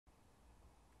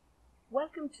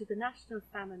Welcome to the National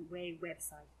Famine Way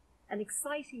website, an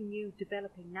exciting new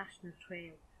developing national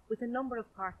trail with a number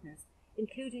of partners,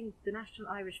 including the National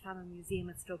Irish Famine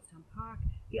Museum at Strokestown Park,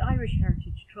 the Irish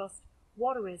Heritage Trust,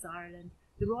 Waterways Ireland,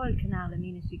 the Royal Canal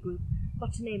Amenity Group,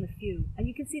 but to name a few. And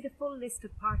you can see the full list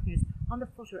of partners on the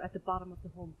footer at the bottom of the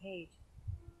home page.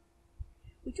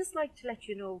 We'd just like to let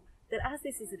you know that as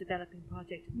this is a developing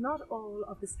project, not all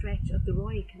of the stretch of the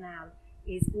Royal Canal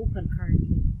is open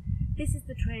currently. This is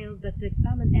the trail that the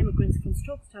famine emigrants from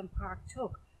Strokestown Park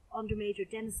took under Major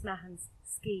Dennis Mahon's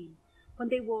scheme when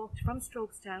they walked from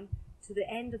Strokestown to the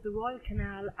end of the Royal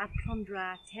Canal at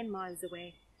Clondra, 10 miles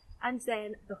away, and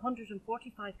then the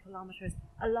 145 kilometres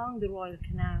along the Royal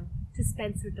Canal to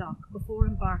Spencer Dock before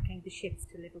embarking the ships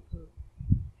to Liverpool.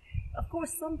 Of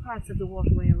course, some parts of the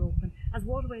waterway are open, as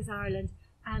Waterways Ireland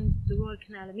and the Royal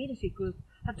Canal Amenity Group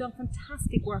have done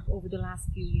fantastic work over the last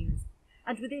few years.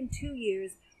 And within 2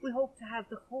 years, we hope to have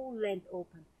the whole length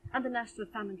open, and the National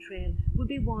Famine Trail will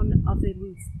be one of the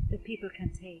routes that people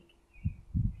can take.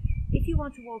 If you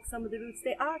want to walk some of the routes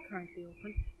they are currently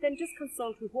open, then just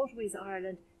consult with Waterways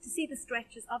Ireland to see the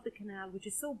stretches of the canal, which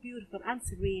is so beautiful and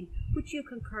serene, which you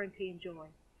can currently enjoy.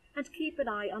 And keep an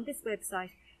eye on this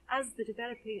website as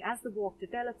the walk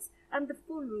develops and the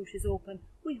full route is open,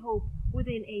 we hope,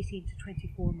 within 18 to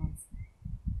 24 months.